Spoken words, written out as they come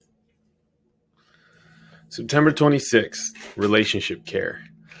September 26th, relationship care.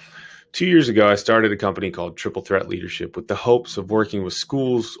 2 years ago, I started a company called Triple Threat Leadership with the hopes of working with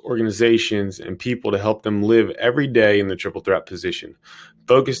schools, organizations, and people to help them live every day in the triple threat position,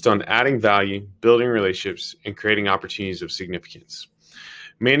 focused on adding value, building relationships, and creating opportunities of significance.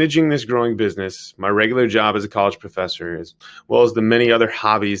 Managing this growing business, my regular job as a college professor, as well as the many other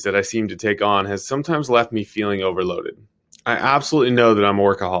hobbies that I seem to take on, has sometimes left me feeling overloaded. I absolutely know that I'm a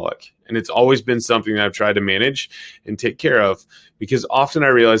workaholic, and it's always been something that I've tried to manage and take care of because often I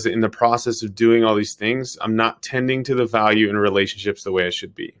realize that in the process of doing all these things, I'm not tending to the value in relationships the way I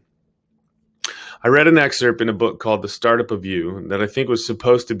should be. I read an excerpt in a book called The Startup of You that I think was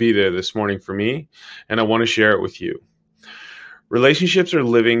supposed to be there this morning for me, and I want to share it with you. Relationships are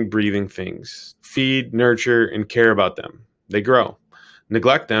living, breathing things. Feed, nurture, and care about them. They grow.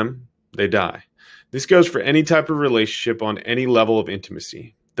 Neglect them, they die. This goes for any type of relationship on any level of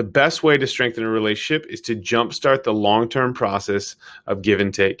intimacy. The best way to strengthen a relationship is to jumpstart the long-term process of give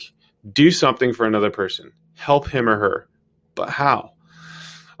and take. Do something for another person. Help him or her. But how?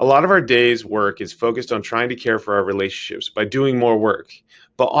 A lot of our day's work is focused on trying to care for our relationships by doing more work.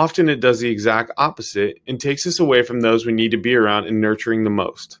 But often it does the exact opposite and takes us away from those we need to be around and nurturing the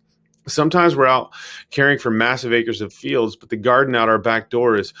most. Sometimes we're out caring for massive acres of fields, but the garden out our back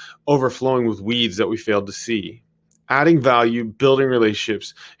door is overflowing with weeds that we failed to see. Adding value, building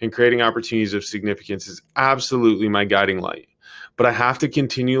relationships, and creating opportunities of significance is absolutely my guiding light. But I have to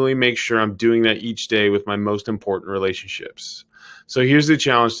continually make sure I'm doing that each day with my most important relationships. So here's the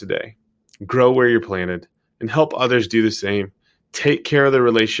challenge today. Grow where you're planted and help others do the same. Take care of the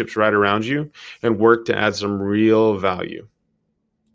relationships right around you and work to add some real value.